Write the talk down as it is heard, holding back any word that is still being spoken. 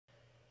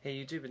Hey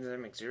YouTube,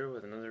 it's Zero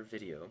with another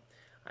video.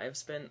 I have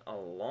spent a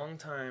long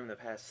time, the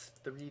past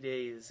 3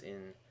 days,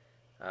 in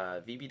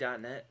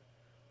VB.net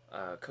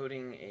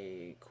coding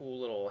a cool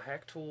little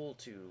hack tool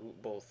to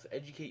both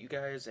educate you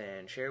guys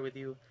and share with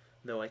you,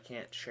 though I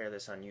can't share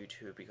this on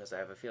YouTube because I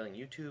have a feeling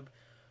YouTube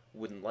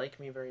wouldn't like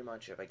me very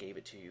much if I gave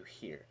it to you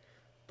here.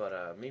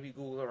 But maybe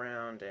Google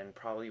around, and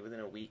probably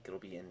within a week it'll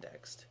be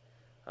indexed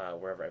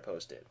wherever I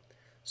post it.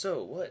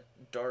 So what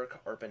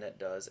Dark ARPANET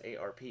does,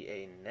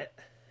 ARPANET,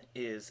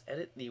 is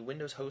edit the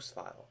Windows host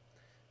file.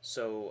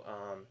 So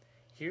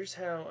here's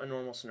how a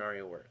normal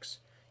scenario works.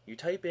 You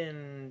type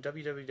in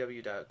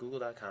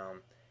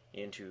www.google.com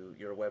into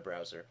your web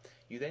browser.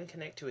 You then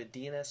connect to a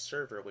DNS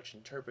server which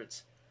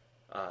interprets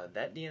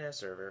that DNS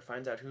server,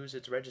 finds out who's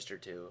it's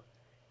registered to,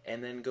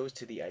 and then goes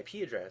to the IP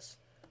address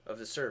of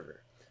the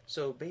server.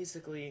 So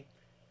basically,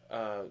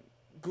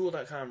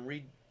 Google.com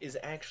is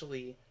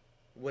actually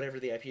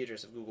whatever the IP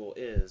address of Google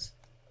is.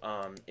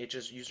 It's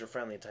just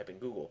user-friendly to type in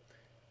Google.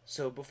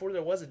 So before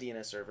there was a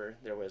DNS server,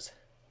 there was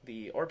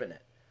the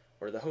ARPANET,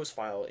 or the host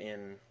file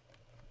in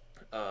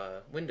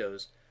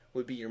Windows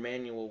would be your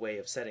manual way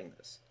of setting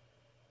this.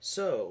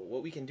 So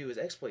what we can do is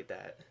exploit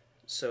that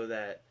so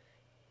that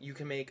you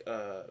can make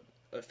a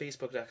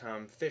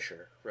Facebook.com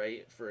fisher,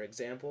 right, for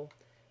example,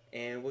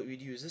 and what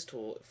we'd use this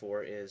tool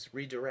for is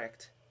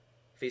redirect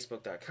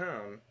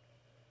Facebook.com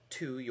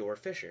to your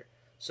fisher,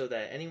 so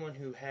that anyone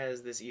who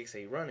has this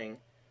exe running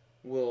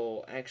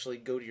will actually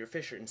go to your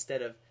fisher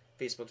instead of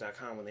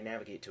Facebook.com when they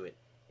navigate to it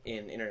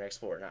in Internet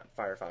Explorer, not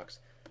Firefox,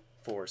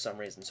 for some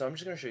reason. So I'm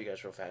just going to show you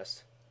guys real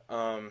fast.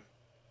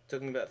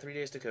 Took me about 3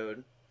 days to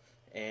code,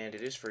 and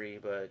it is free,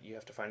 but you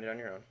have to find it on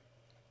your own.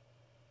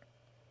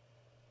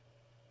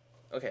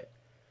 Okay,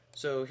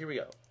 so here we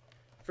go.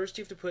 First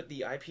you have to put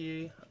the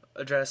IP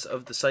address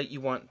of the site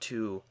you want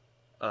to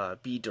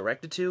be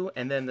directed to,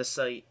 and then the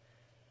site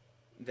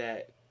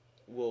that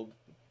the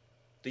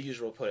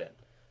user will put in.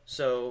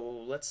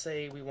 So let's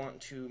say we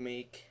want to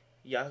make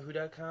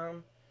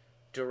Yahoo.com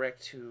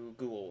direct to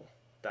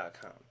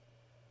Google.com.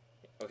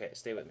 Okay,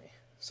 stay with me.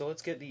 So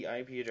let's get the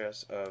IP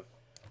address of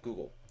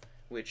Google,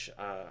 which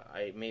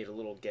I made a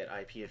little get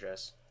IP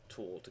address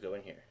tool to go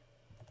in here.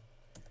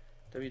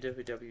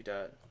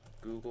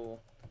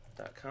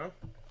 www.google.com,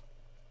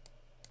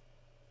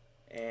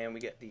 and we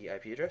get the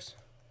IP address.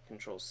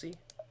 Control C.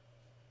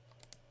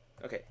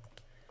 Okay,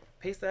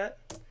 paste that,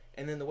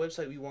 and then the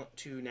website we want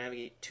to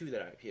navigate to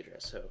that IP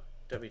address. So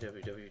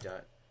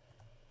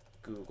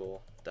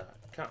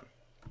www.google.com,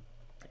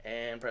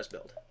 and press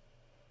build,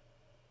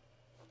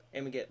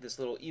 and we get this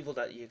little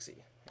evil.exe,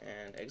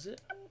 and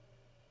exit,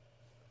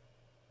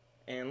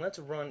 and let's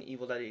run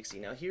evil.exe.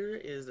 Now here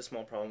is the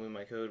small problem with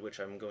my code, which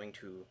I'm going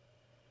to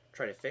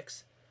try to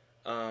fix.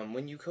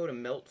 When you code a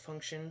melt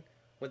function,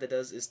 what that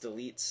does is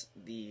deletes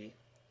the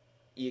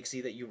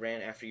exe that you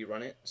ran after you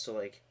run it, so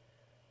like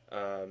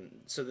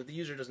so that the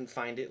user doesn't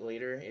find it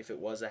later if it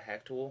was a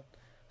hack tool.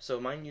 So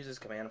mine uses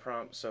command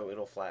prompt, so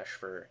it'll flash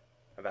for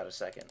about a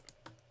second.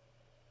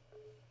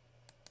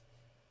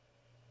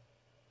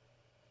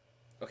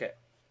 Okay,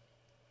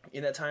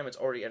 in that time it's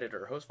already edited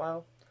our host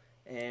file,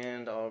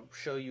 and I'll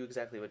show you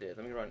exactly what it did.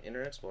 Let me run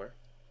Internet Explorer.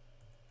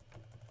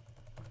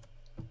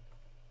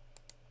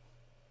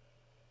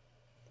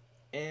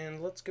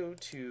 And let's go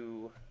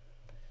to,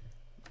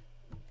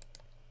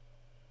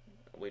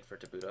 wait for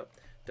it to boot up,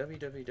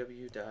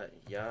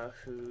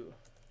 www.yahoo,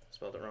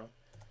 spelled it wrong,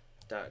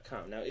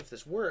 .com. Now if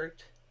this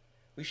worked,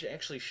 we should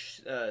actually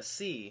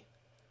see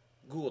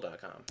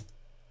Google.com,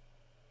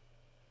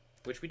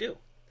 which we do.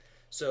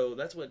 So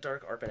that's what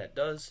Dark ARPANET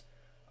does.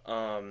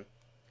 Now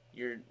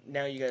you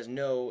guys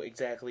know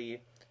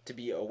exactly to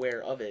be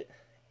aware of it,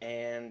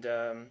 and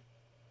you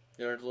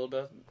learned a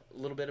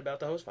little bit about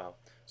the host file.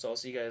 So I'll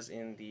see you guys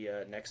in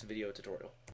the next video tutorial.